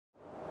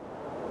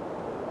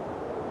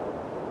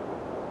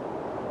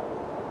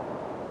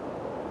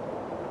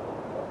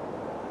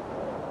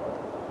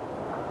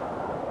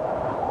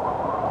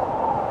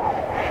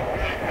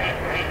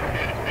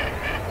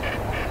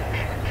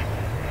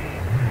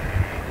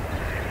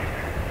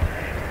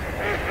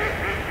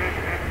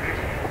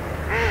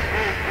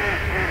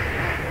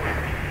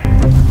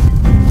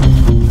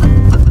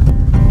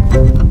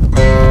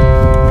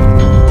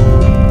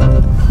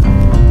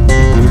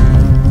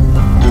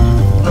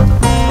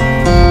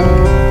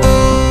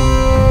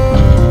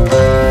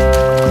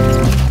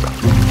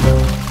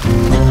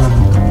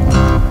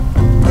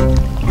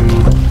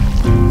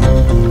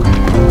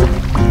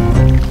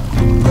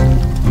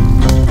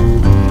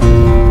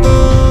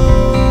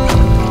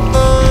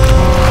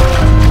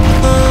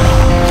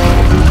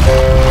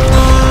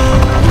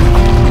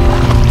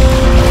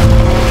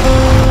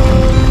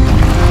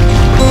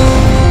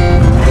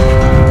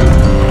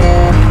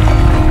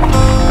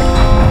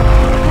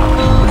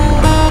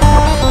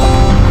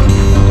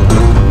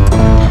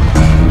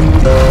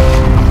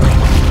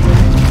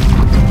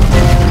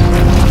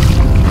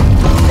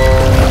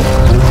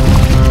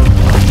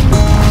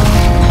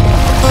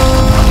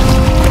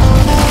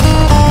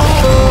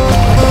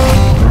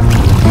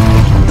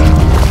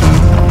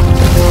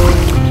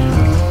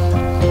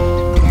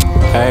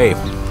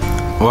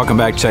Welcome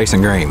back to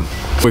Chasing Green.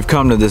 We've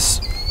come to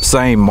this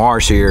same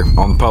marsh here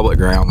on the public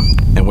ground,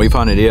 and we've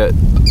hunted it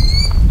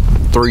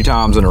 3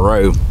 times in a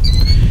row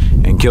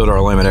and killed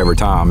our limit every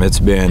time. It's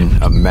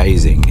been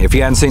amazing. If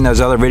you haven't seen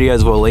those other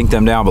videos, we'll link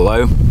them down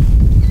below.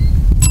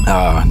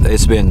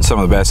 It's been some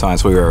of the best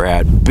hunts we've ever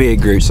had. Big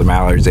groups of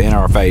mallards in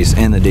our face,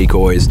 in the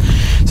decoys.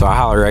 So I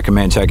highly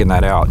recommend checking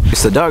that out.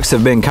 So the ducks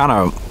have been kind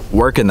of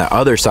working the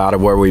other side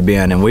of where we've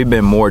been, and we've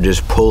been more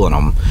just pulling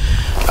them,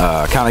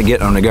 kind of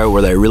getting them to go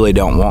where they really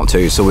don't want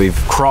to. So we've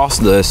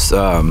crossed this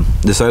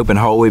this open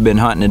hole we've been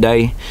hunting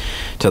today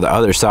to the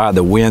other side.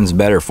 The wind's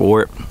better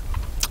for it.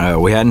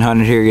 We hadn't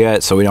hunted here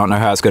yet, so we don't know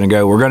how it's going to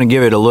go. We're going to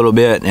give it a little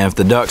bit, and if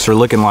the ducks are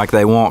looking like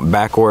they want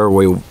back where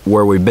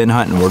we've been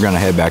hunting, we're going to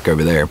head back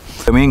over there.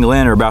 So me and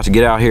Glenn are about to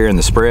get out here in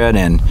the spread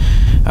and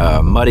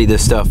muddy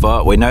this stuff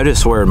up. We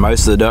noticed where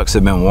most of the ducks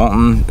have been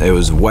wanting, it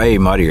was way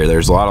muddier.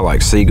 There's a lot of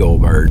like seagull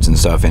birds and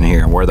stuff in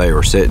here, and where they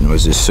were sitting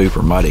was just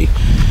super muddy.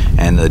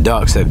 And the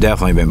ducks have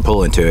definitely been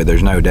pulling to it,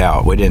 there's no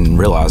doubt. We didn't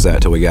realize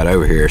that till we got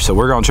over here. So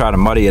we're gonna try to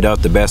muddy it up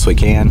the best we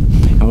can,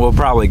 and we'll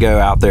probably go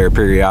out there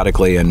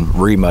periodically and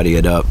re-muddy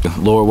it up.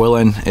 Lord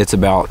willing, it's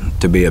about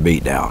to be a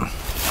beatdown.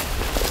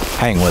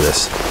 Hang with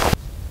us.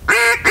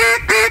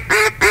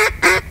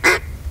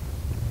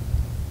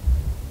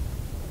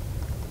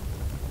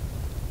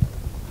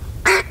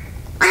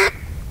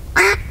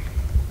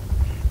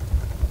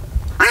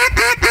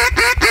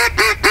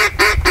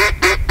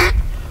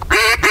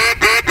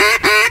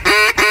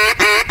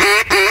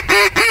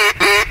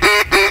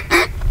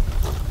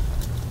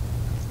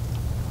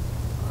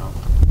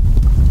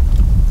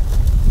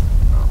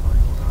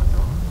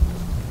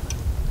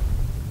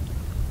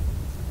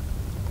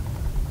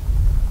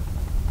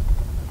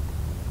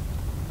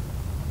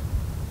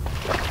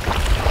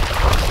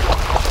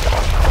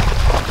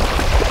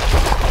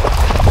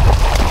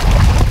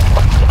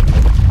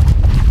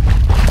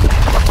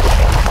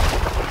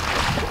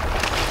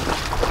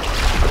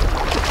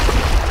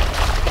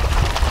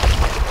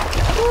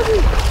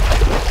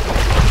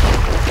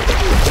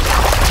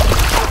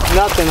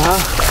 Nothing, huh?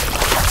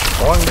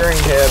 One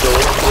green head, but we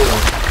didn't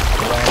get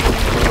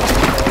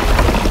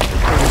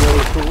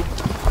Really cool.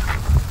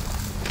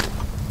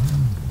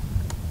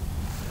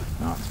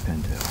 No, it's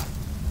pintail.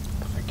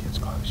 If it gets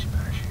close, you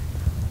better shoot.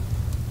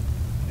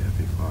 Yeah, if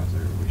he flies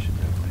there, we should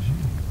definitely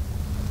shoot.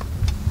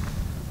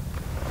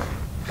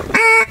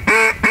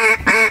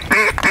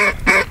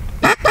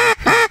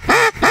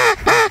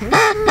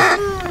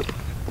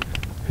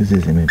 Who's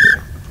his image?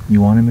 You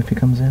want him if he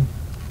comes in?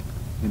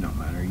 It don't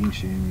matter. You can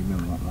shoot him. You've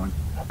been wanting one.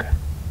 Okay.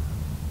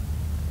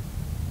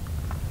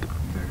 You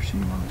better shoot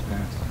him on his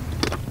pass.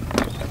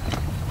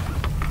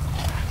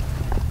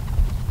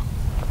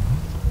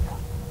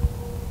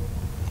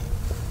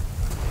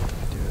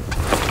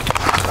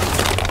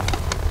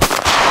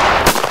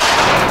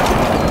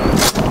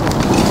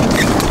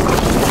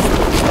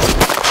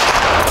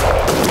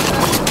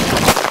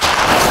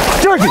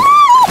 Turkey!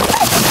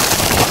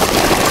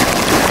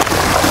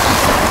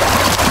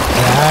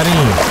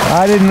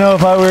 I didn't know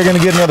if we were going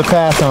to get another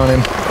pass on him.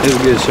 It was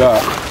a good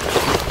shot.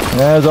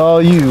 That was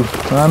all you.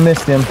 I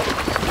missed him.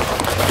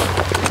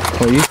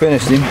 Well, you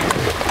finished him.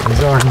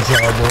 These Arkansas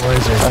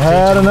boys are... I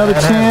had another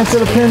chance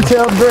at a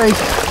pintail break.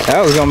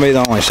 That was going to be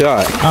the only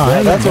shot.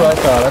 Oh, that's what I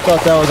thought. I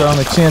thought that was our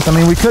only chance. I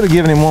mean, we could have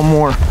given him one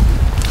more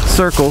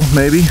circle,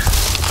 maybe.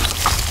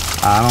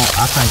 I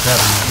think that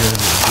was as good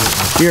as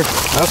it Here,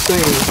 I've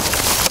seen...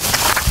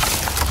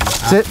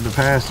 The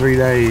past 3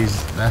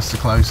 days, that's the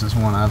closest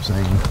one I've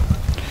seen.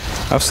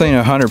 I've seen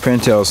 100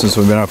 pintails since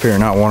we've been up here,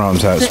 not one of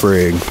them's had a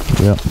sprig.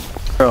 Yep.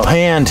 Girl,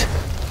 hand.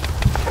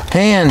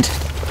 Hand.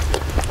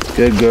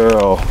 Good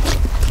girl.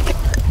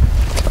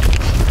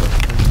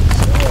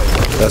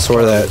 That's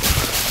where that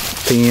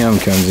PM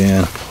comes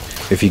in.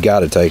 If you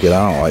gotta take it,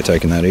 I don't like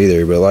taking that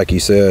either, but like you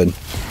said,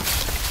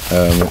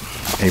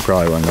 he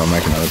probably wasn't gonna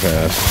make another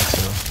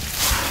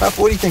pass.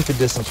 What do you think the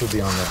distance would be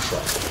on that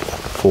shot?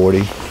 40.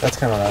 That's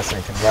kind of what I was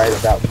thinking, right?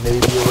 About maybe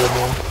a little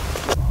more.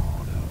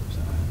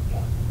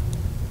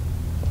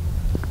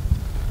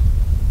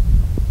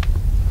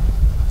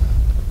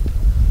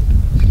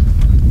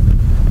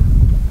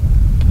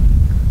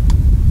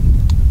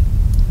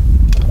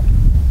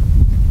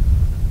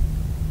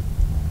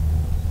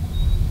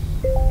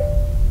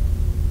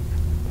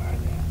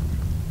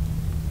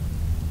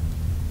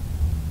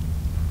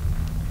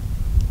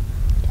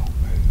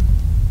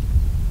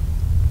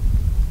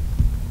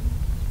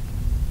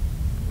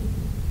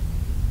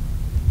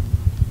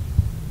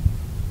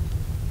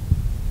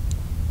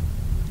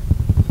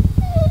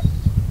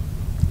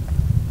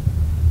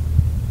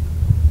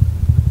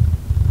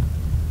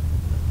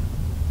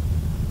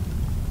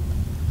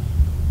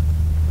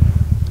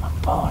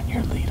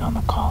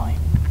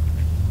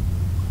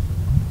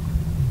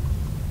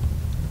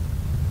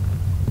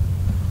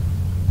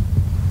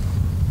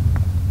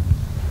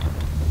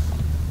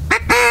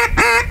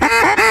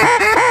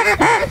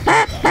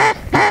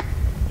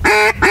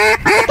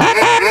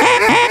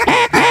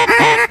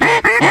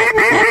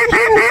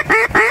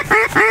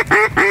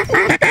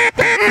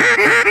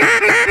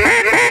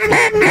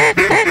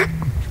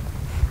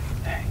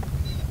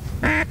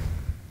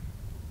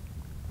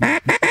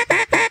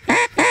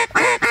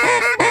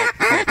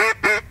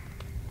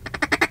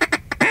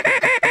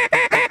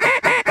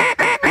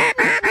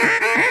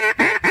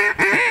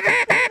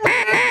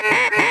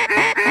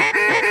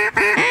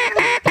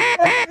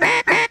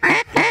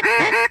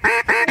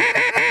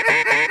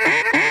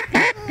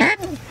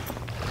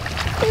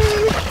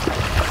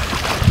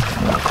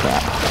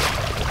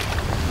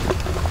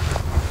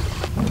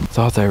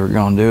 Thought they were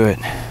gonna do it.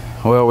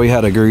 Well, we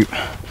had a group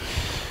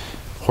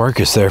work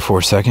us there for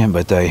a second,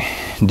 but they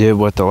did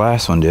what the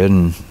last one did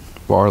and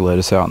bar let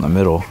us out in the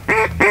middle.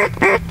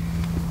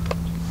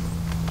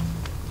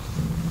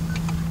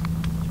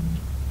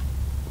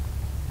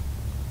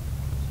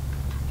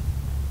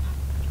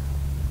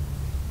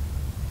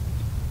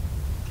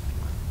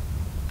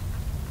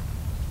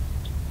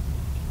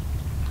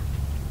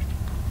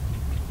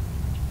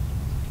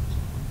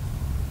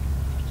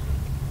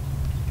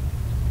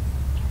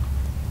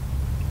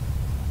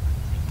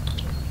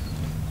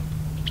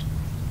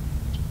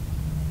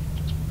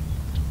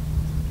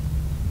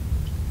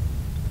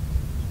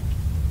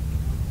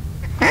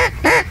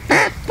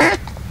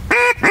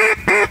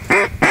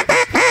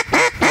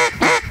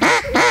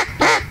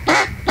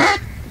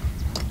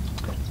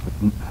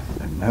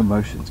 No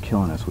motion's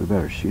killing us. We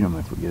better shoot them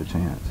if we get a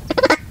chance.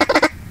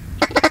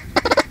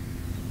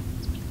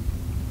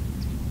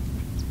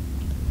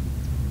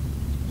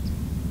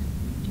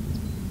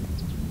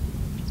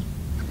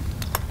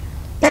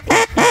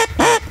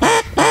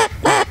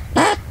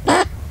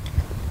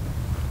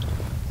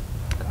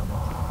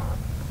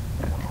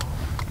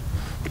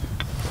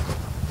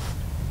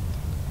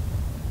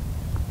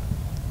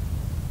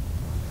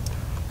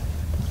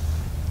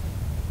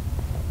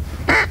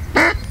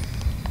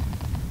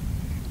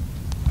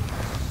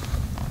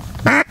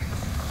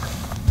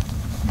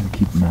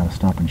 Keep them out of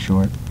stopping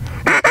short.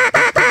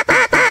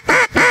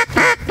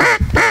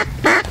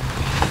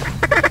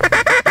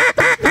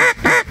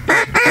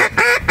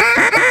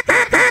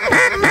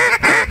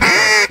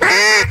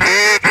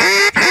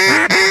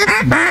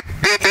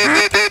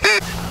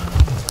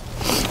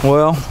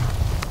 Well,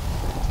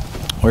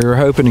 we were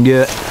hoping to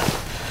get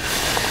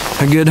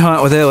a good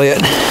hunt with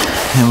Elliot,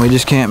 and we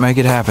just can't make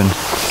it happen.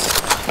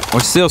 We're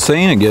still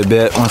seeing a good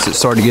bit once it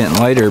started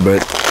getting later, but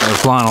we're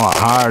flying a lot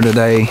higher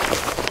today,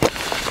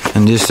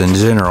 and just in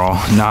general,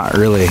 not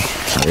really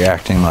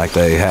reacting like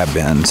they have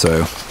been,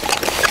 so.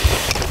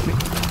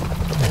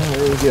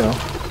 There you go.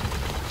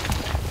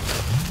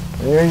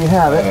 There you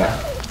have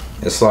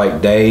it. It's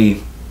like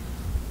day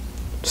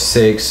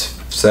 6,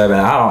 7,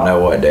 I don't know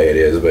what day it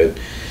is, but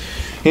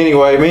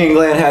anyway, me and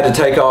Glenn had to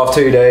take off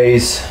 2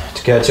 days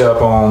to catch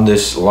up on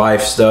this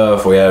life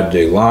stuff. We had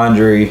to do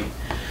laundry.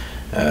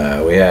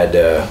 We had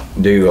to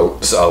do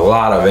a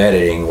lot of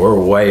editing. We're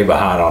way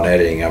behind on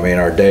editing. I mean,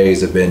 our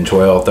days have been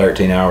 12,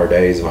 13-hour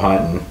days of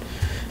hunting.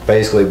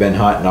 Basically been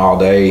hunting all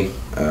day.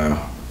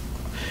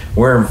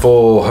 We're in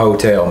full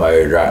hotel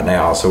mode right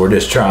now, so we're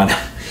just trying to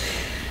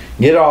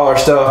get all our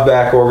stuff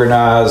back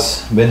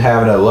organized. Been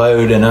having to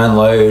load and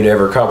unload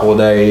every couple of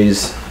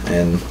days,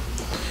 and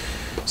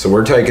so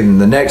we're taking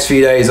the next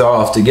few days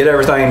off to get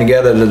everything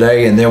together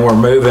today, and then we're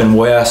moving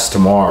west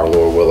tomorrow,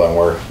 Lord willing.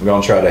 We're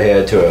going to try to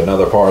head to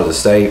another part of the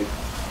state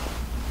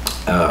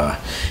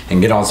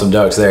and get on some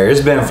ducks there.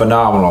 It's been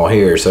phenomenal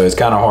here, so it's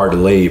kind of hard to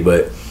leave,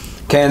 but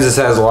Kansas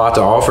has a lot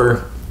to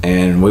offer,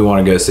 and we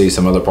want to go see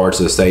some other parts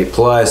of the state.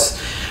 Plus,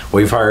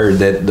 we've heard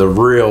that the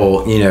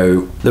real, you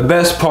know, the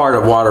best part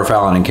of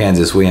waterfowling in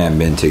Kansas we haven't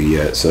been to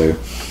yet, so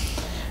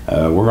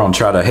we're going to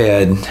try to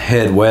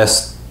head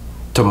west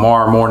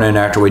tomorrow morning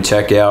after we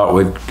check out.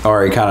 We've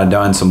already kind of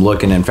done some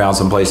looking and found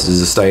some places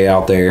to stay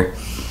out there.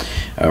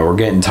 We're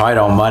getting tight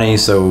on money,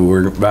 so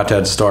we're about to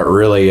have to start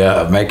really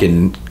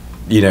making,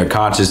 you know,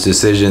 conscious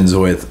decisions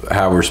with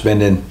how we're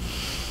spending.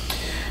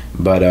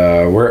 But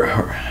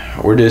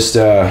we're just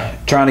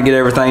trying to get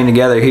everything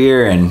together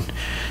here, and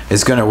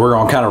we're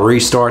gonna kind of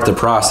restart the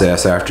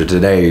process after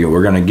today.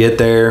 We're gonna get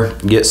there,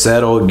 get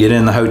settled, get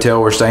in the hotel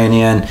we're staying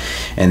in,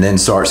 and then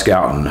start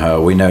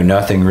scouting. We know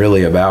nothing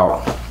really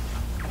about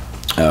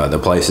the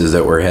places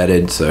that we're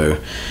headed, so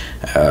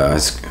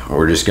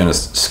we're just gonna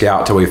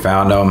scout till we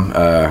found them.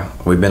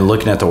 We've been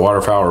looking at the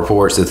waterfowl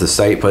reports that the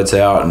state puts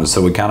out, and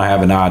so we kind of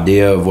have an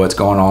idea of what's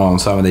going on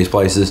some of these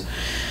places.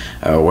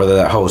 Whether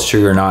that holds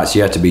true or not is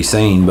yet to be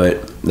seen,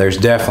 but there's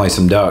definitely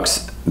some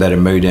ducks that have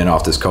moved in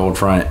off this cold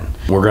front.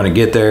 We're gonna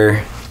get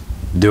there,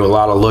 do a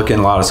lot of looking,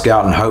 a lot of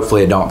scouting.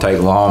 Hopefully it don't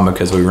take long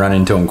because we run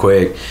into them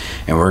quick,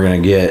 and we're gonna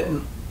get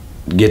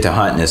to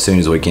hunting as soon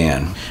as we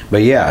can.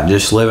 But yeah,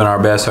 just living our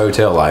best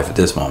hotel life at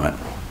this moment.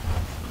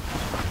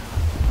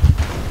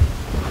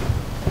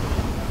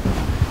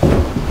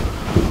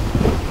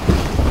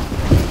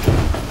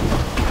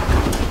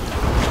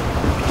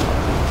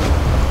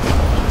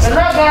 Good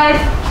luck,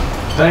 guys.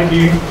 Thank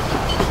you.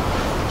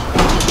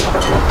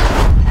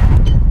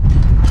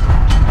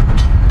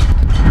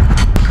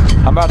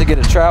 I'm about to get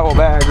a travel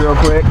bag real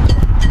quick.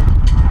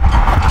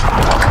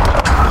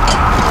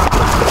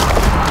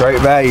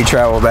 Great value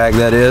travel bag,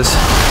 that is.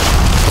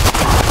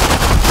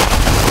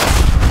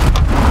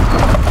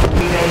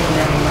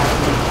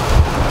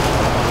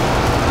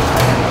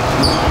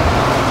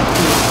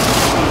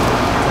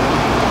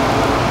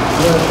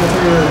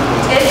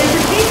 It is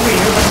a deep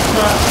reader, but it's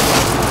not.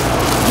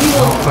 I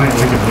don't think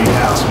we can be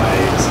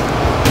housemaids.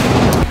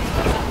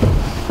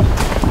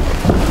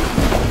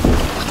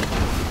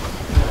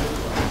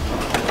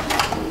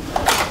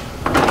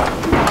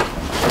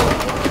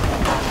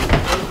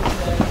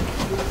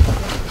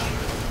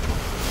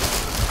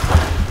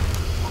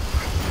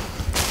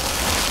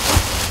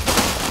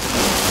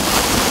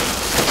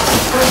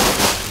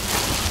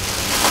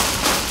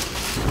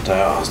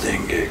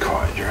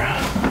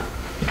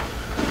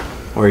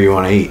 Where you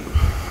want to eat?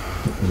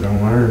 Don't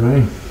worry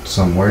me.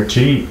 Somewhere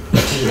cheap.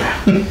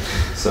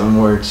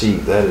 Somewhere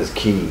cheap. That is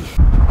key.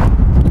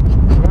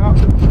 Well,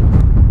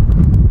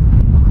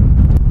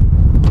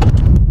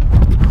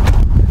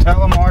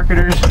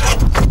 telemarketers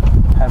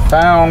have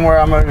found where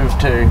I moved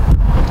to.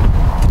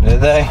 Did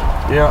they?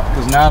 Yeah,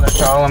 because now they're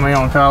calling me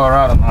on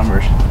Colorado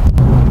numbers.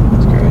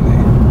 That's crazy.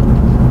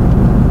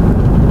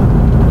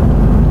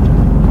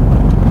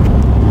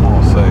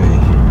 I'll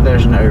say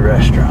There's no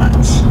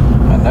restaurants.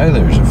 I know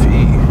there's a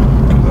few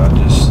because I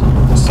just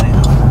seen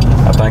them.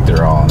 I think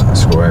they're all in that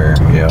square.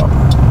 Yep.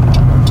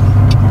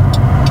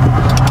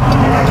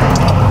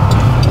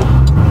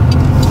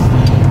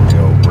 The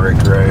old brick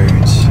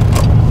roads.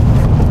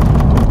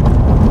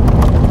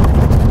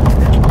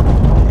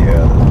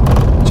 Yeah,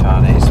 the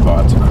Chinese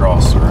spots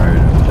across the road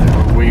over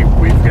there.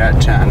 We've got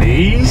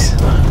Chinese.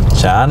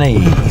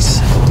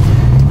 Chinese.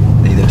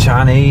 Either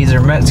Chinese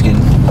or Mexican.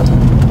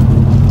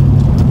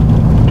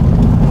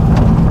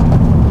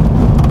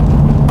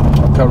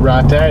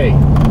 Karate.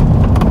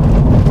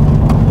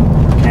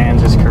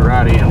 Kansas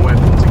Karate and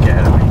Weapons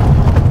Academy.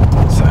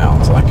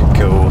 Sounds like a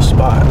cool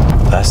spot.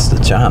 That's the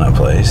China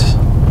place.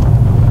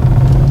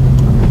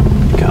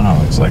 Kind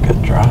of looks like a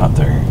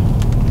drive-through.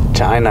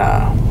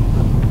 China.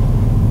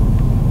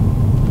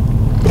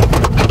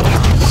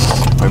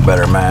 We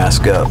better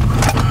mask up.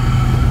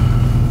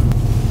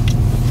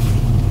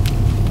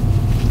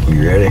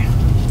 You ready?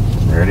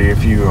 Ready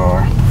if you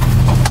are.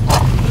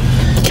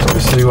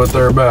 Let's see what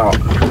they're about.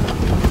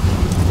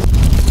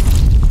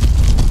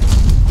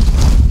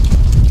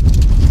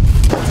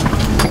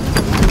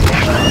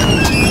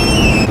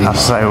 I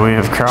say we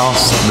have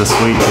crossed the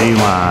sweet tea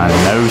line.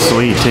 No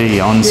sweet tea,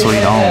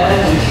 unsweet only.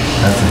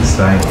 That's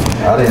insane.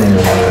 I didn't even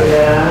know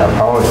that. I've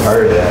always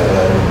heard that, but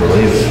I didn't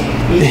believe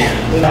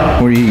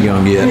it. What are you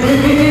gonna get?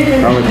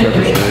 Probably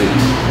pepper steak.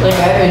 Like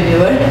I've been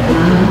doing.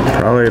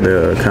 Probably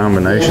the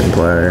combination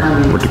platter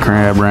with the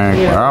crab rank.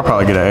 I'll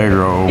probably get an egg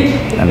roll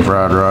and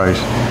fried rice.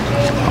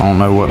 I don't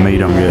know what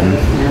meat I'm getting.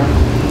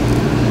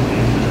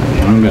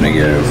 I'm gonna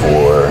go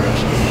for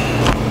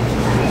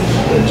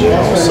the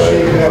general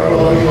steak,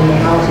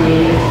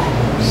 probably.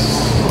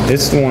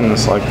 It's the one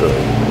that's like the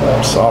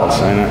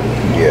sauce, ain't it?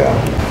 Yeah.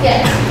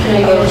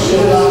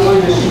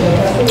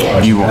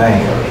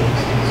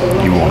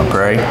 You want to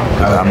pray?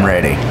 'Cause I'm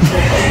ready.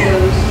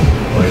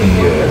 Looking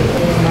good.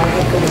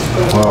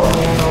 Well,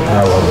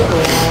 how was it?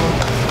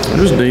 It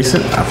was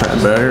decent. I've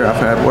had better. I've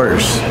had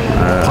worse. I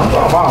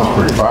thought mine was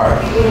pretty fire.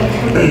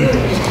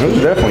 It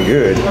was definitely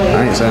good.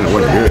 I ain't saying it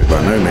wasn't good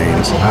by no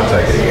means. I'll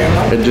take it again.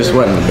 It just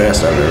wasn't the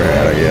best I've ever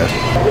had, I guess.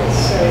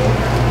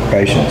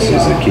 Patience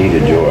is the key to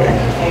joy.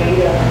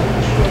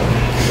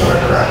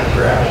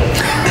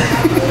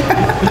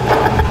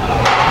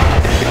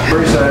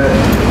 Appreciate it.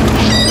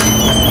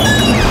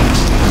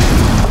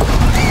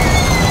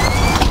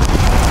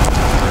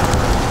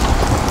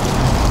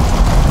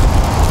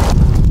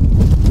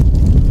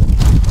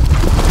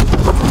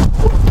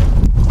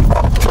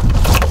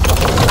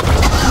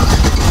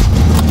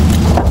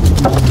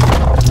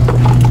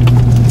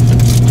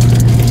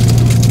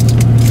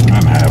 I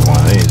haven't had one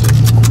of these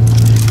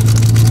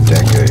in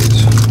decades.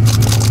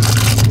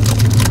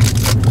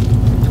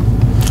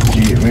 Did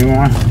you get me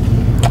one?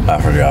 I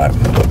forgot.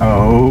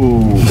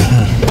 Oh.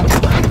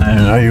 I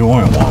didn't know you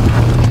wanted one.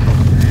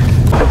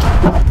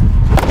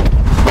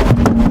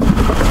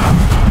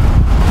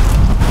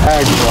 I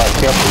just like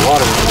kept the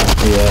water in it.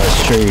 Yeah,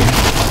 that's true.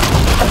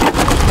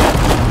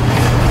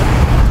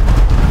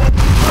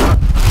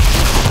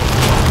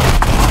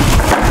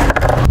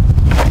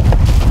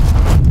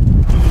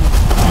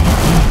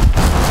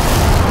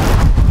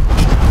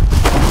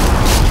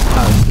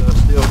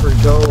 Still pretty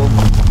cold.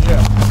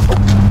 Yeah.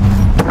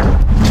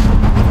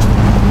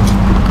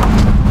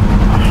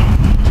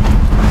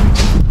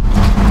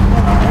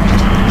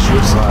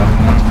 Should slide in.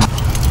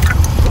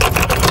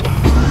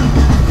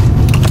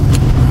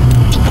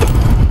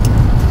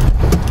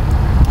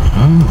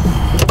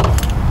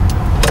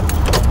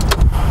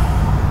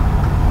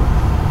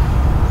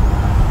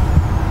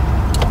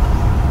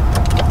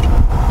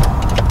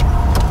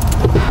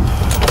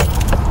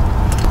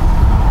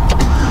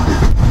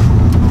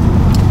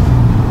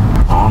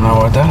 I don't know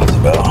what that was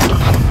about.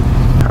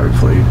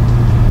 Hopefully,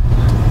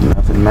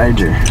 nothing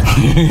major.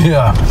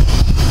 Yeah.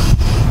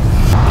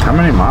 How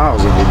many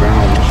miles have we been on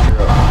this trip?